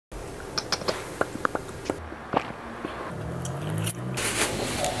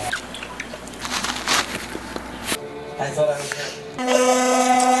I thought I was...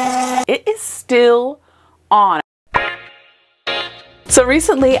 It is still on. So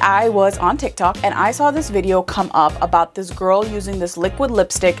recently I was on TikTok and I saw this video come up about this girl using this liquid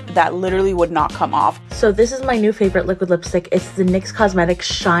lipstick that literally would not come off. So this is my new favorite liquid lipstick. It's the NYX Cosmetics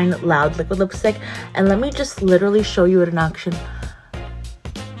Shine Loud liquid lipstick. And let me just literally show you it in action.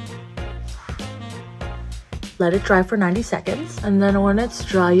 Let it dry for 90 seconds. And then when it's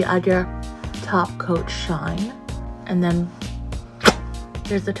dry, you add your top coat shine. And then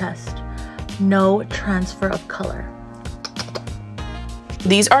here's the test. No transfer of color.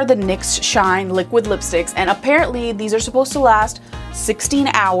 These are the NYX Shine liquid lipsticks, and apparently these are supposed to last 16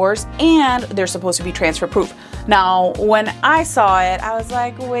 hours and they're supposed to be transfer proof. Now, when I saw it, I was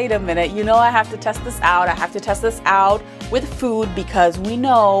like, wait a minute, you know, I have to test this out. I have to test this out with food because we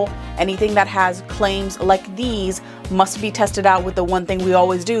know anything that has claims like these must be tested out with the one thing we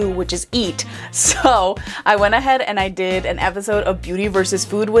always do, which is eat. So I went ahead and I did an episode of Beauty versus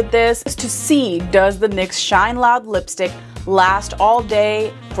Food with this to see, does the NYX Shine Loud lipstick last all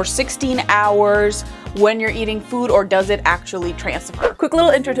day for 16 hours when you're eating food, or does it actually transfer? Quick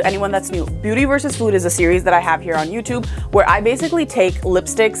little intro to anyone that's new. Beauty versus Food is a series that I have here on YouTube where I basically take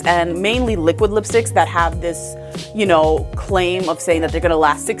lipsticks, and mainly liquid lipsticks that have this, you know, claim of saying that they're gonna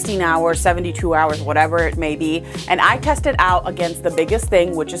last 16 hours, 72 hours, whatever it may be, and I test it out against the biggest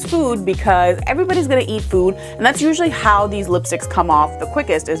thing, which is food, because everybody's gonna eat food, and that's usually how these lipsticks come off the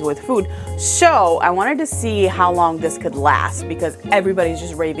quickest, is with food. So I wanted to see how long this could last because everybody's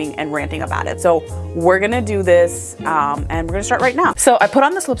just raving and ranting about it. So we're gonna do this and we're gonna start right now. So I put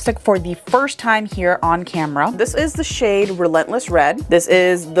on this lipstick for the first time here on camera. This is the shade Relentless Red. This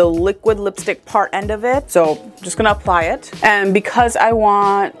is the liquid lipstick part end of it. So just gonna apply it. And because I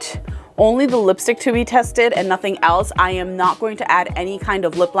want only the lipstick to be tested and nothing else, I am not going to add any kind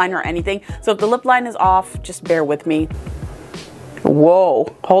of lip line or anything. So if the lip line is off, just bear with me.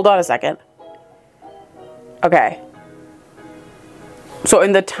 Whoa, hold on a second. Okay. So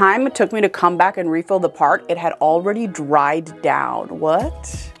in the time it took me to come back and refill the part, it had already dried down.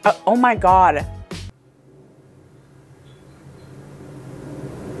 What? Oh my God.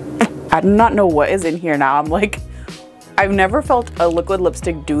 I do not know what is in here now. I'm like, I've never felt a liquid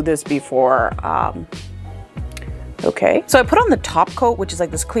lipstick do this before. Okay. So I put on the top coat, which is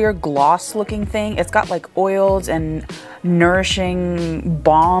like this clear gloss looking thing. It's got like oils and nourishing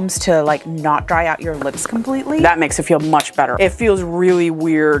balms to like not dry out your lips completely. That makes it feel much better. It feels really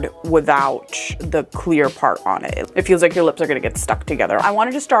weird without the clear part on it. It feels like your lips are gonna get stuck together. I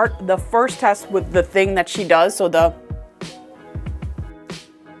wanted to start the first test with the thing that she does. So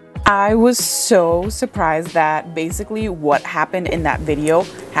I was so surprised that basically what happened in that video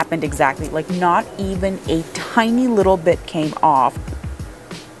happened exactly. Like not even a tiny little bit came off.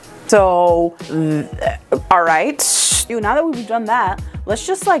 So, all right. Now that we've done that, let's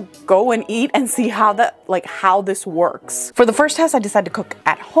just like go and eat and see how how this works. For the first test, I decided to cook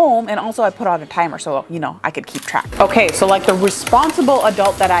at home, and also I put on a timer so, you know, I could keep track. Okay, so like the responsible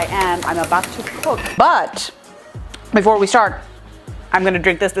adult that I am, I'm about to cook. But before we start, I'm gonna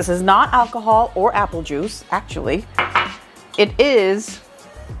drink this. This is not alcohol or apple juice, actually. It is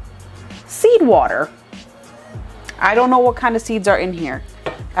seed water. I don't know what kind of seeds are in here.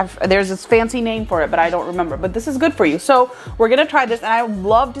 There's this fancy name for it, but I don't remember. But this is good for you. So we're gonna try this, and I would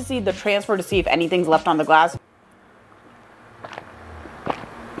love to see the transfer to see if anything's left on the glass.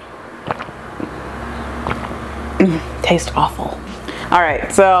 Tastes awful. All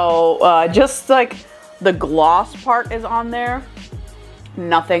right, so just like the gloss part is on there.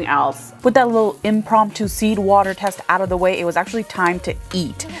 Nothing else. With that little impromptu seed water test out of the way, it was actually time to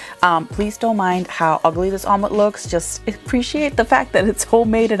eat. Please don't mind how ugly this omelet looks. Just appreciate the fact that it's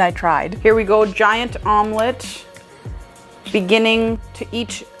homemade and I tried. Here we go, giant omelet. Beginning to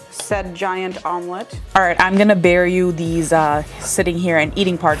eat said giant omelet. All right, I'm gonna bear you these sitting here and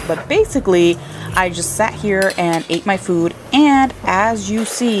eating parts, but basically I just sat here and ate my food, and as you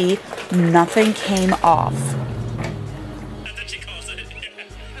see, nothing came off.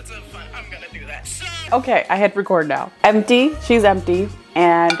 Okay, I hit record now. Empty, she's empty,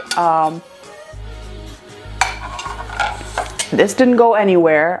 and this didn't go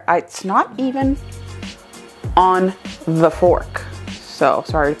anywhere. It's not even on the fork. So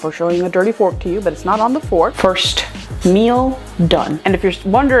sorry for showing a dirty fork to you, but it's not on the fork. First meal done. And if you're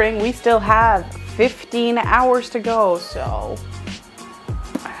wondering, we still have 15 hours to go, so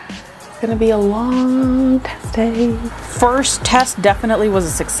gonna be a long test day. First test definitely was a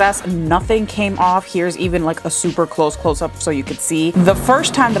success. Nothing came off. Here's even like a super close up so you could see. The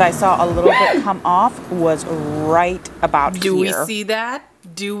first time that I saw a little bit come off was right about here. Do we see that?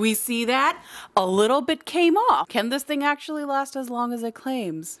 Do we see that? A little bit came off. Can this thing actually last as long as it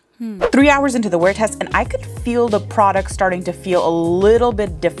claims? 3 hours into the wear test, and I could feel the product starting to feel a little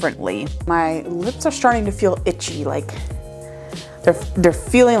bit differently. My lips are starting to feel itchy, like they're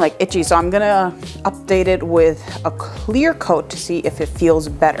feeling like itchy. So I'm gonna update it with a clear coat to see if it feels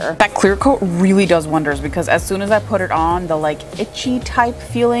better. That clear coat really does wonders, because as soon as I put it on, the like itchy type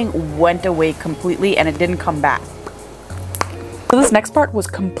feeling went away completely and it didn't come back. So this next part was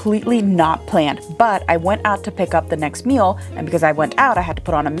completely not planned, but I went out to pick up the next meal, and because I went out, I had to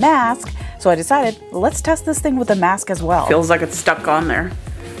put on a mask. So I decided, let's test this thing with a mask as well. Feels like it's stuck on there.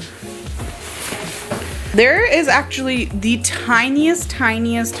 There is actually the tiniest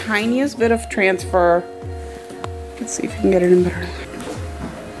bit of transfer. Let's see if you can get it in better.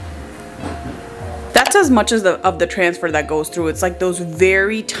 That's as much as of the transfer that goes through. It's like those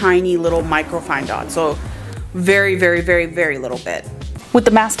very tiny little microfine dots. So very little bit. With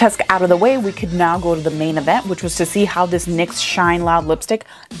the mask test out of the way, we could now go to the main event, which was to see how this NYX Shine Loud lipstick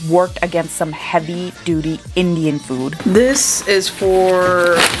worked against some heavy duty Indian food. This is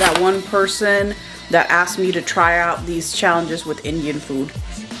for that one person that asked me to try out these challenges with Indian food.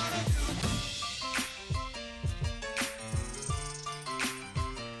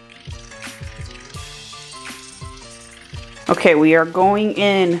 Okay, we are going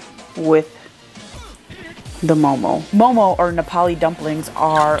in with the Momo. Momo, or Nepali dumplings,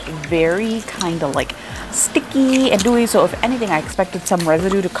 are very kind of like sticky and dewy, so if anything I expected some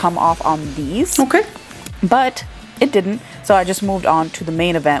residue to come off on these. Okay. But it didn't, so I just moved on to the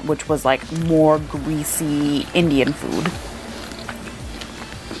main event, which was like more greasy Indian food.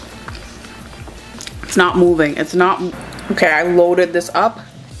 It's not moving, it's not. Okay, I loaded this up.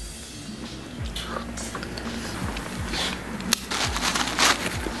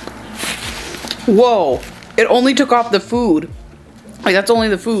 Whoa. It only took off the food. Like, that's only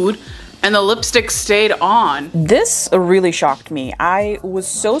the food. And the lipstick stayed on. This really shocked me. I was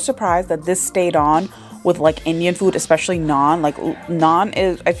so surprised that this stayed on with like Indian food, especially naan. Like naan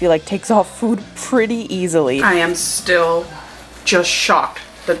is, I feel like, takes off food pretty easily. I am still just shocked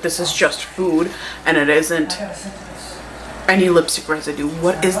that this is just food and it isn't any lipstick residue.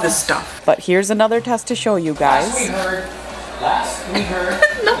 What is this stuff? But here's another test to show you guys. Last we heard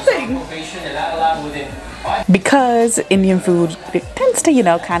nothing. Within Because Indian food, it tends to, you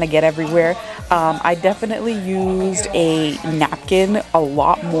know, kind of get everywhere. I definitely used a napkin a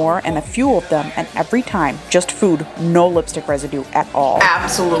lot more, and a few of them, and every time, just food, no lipstick residue at all.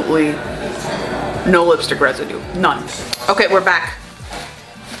 Absolutely no lipstick residue, none. Okay, we're back.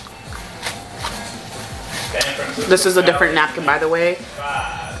 This is a different napkin, by the way.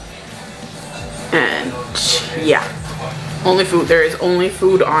 And yeah, only food. There is only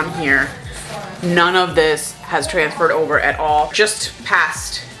food on here. None of this has transferred over at all. Just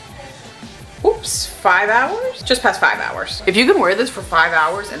past, oops, 5 hours? Just past 5 hours. If you can wear this for 5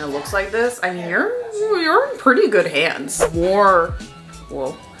 hours and it looks like this, I mean, you're in pretty good hands. More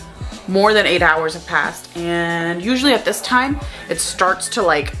than 8 hours have passed. And usually at this time, it starts to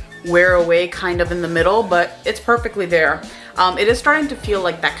like wear away kind of in the middle, but it's perfectly there. It is starting to feel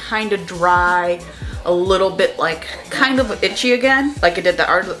like that kind of dry, a little bit like kind of itchy again, like it did the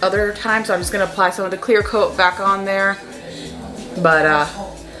other time. So I'm just gonna apply some of the clear coat back on there. But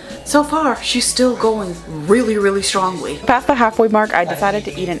so far she's still going really strongly. Past the halfway mark, I decided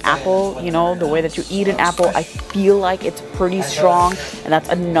to eat an apple. You know, the way that you eat an apple, I feel like it's pretty strong, and that's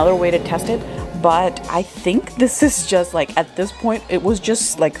another way to test it. But I think this is just like, at this point, it was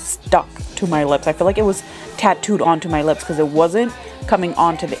just like stuck to my lips. I feel like it was tattooed onto my lips because it wasn't coming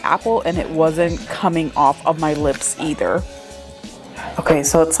onto the apple and it wasn't coming off of my lips either. Okay,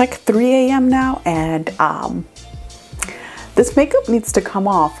 so it's like 3 a.m. now, and this makeup needs to come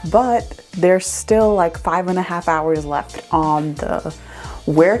off, but there's still like 5.5 hours left on the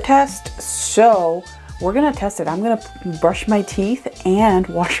wear test. So we're gonna test it. I'm gonna brush my teeth and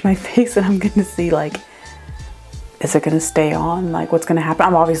wash my face, and I'm gonna see, like, is it gonna stay on? Like, what's gonna happen?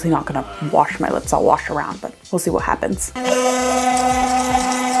 I'm obviously not gonna wash my lips. I'll wash around, but we'll see what happens.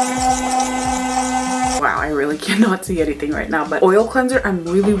 Wow, I really cannot see anything right now, but oil cleanser, I'm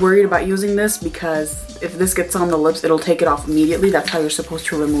really worried about using this because if this gets on the lips, it'll take it off immediately. That's how you're supposed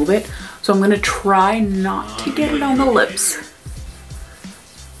to remove it. So I'm gonna try not to get it on the lips.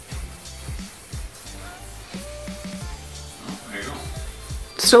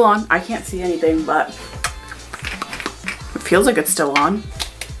 Still on. I can't see anything, but it feels like it's still on.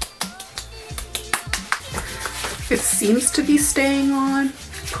 It seems to be staying on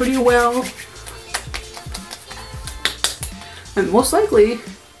pretty well. And most likely,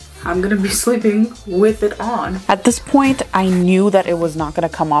 I'm gonna be sleeping with it on. At this point, I knew that it was not gonna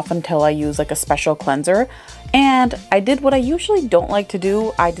come off until I use like a special cleanser. And I did what I usually don't like to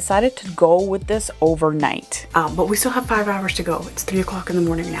do. I decided to go with this overnight. But we still have 5 hours to go. It's 3 o'clock in the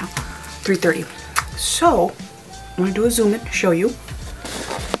morning now, 3:30. So I'm gonna do a zoom in to show you.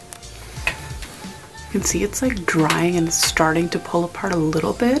 You can see it's like drying and it's starting to pull apart a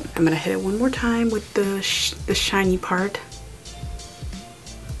little bit. I'm gonna hit it one more time with the shiny part.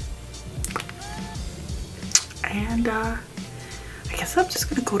 And I guess I'm just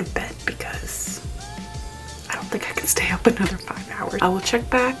gonna go to bed because I don't think I can stay up another 5 hours. I will check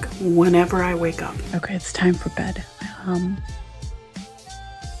back whenever I wake up. Okay, it's time for bed. Oh,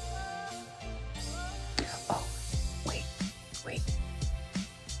 wait.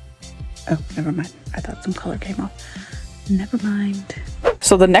 Oh, never mind. I thought some color came off. Never mind.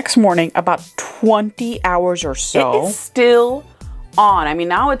 So the next morning, about 20 hours or so, it is still on. I mean,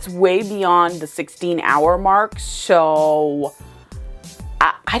 now it's way beyond the 16-hour mark. So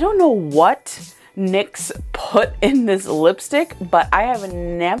I don't know what NYX put in this lipstick, but I have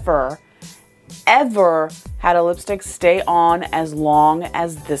never, ever had a lipstick stay on as long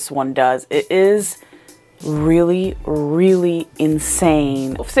as this one does. It is really, really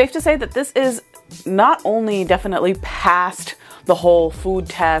insane. Safe to say that this is not only definitely past the whole food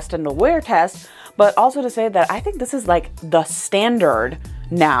test and the wear test, but also to say that I think this is like the standard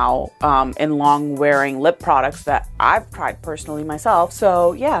now in long wearing lip products that I've tried personally myself.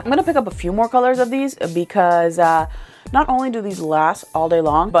 So yeah, I'm gonna pick up a few more colors of these because not only do these last all day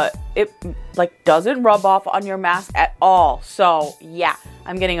long, but it like doesn't rub off on your mask at all. So yeah,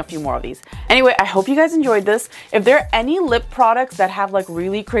 I'm getting a few more of these. Anyway, I hope you guys enjoyed this. If there are any lip products that have like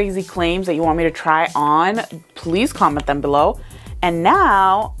really crazy claims that you want me to try on, please comment them below. And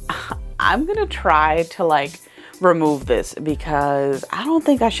now I'm gonna try to like remove this because I don't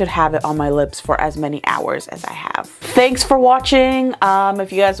think I should have it on my lips for as many hours as I have. Thanks for watching.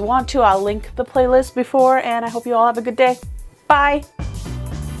 If you guys want to, I'll link the playlist before, and I hope you all have a good day. Bye.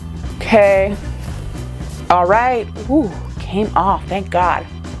 Okay. All right. Ooh, came off, thank God.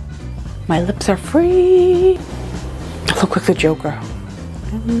 My lips are free. I look like the Joker.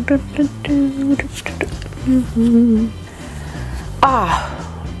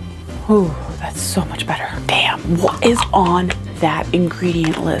 Ooh, that's so much better. Damn, what is on that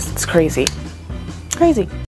ingredient list? It's crazy. Crazy.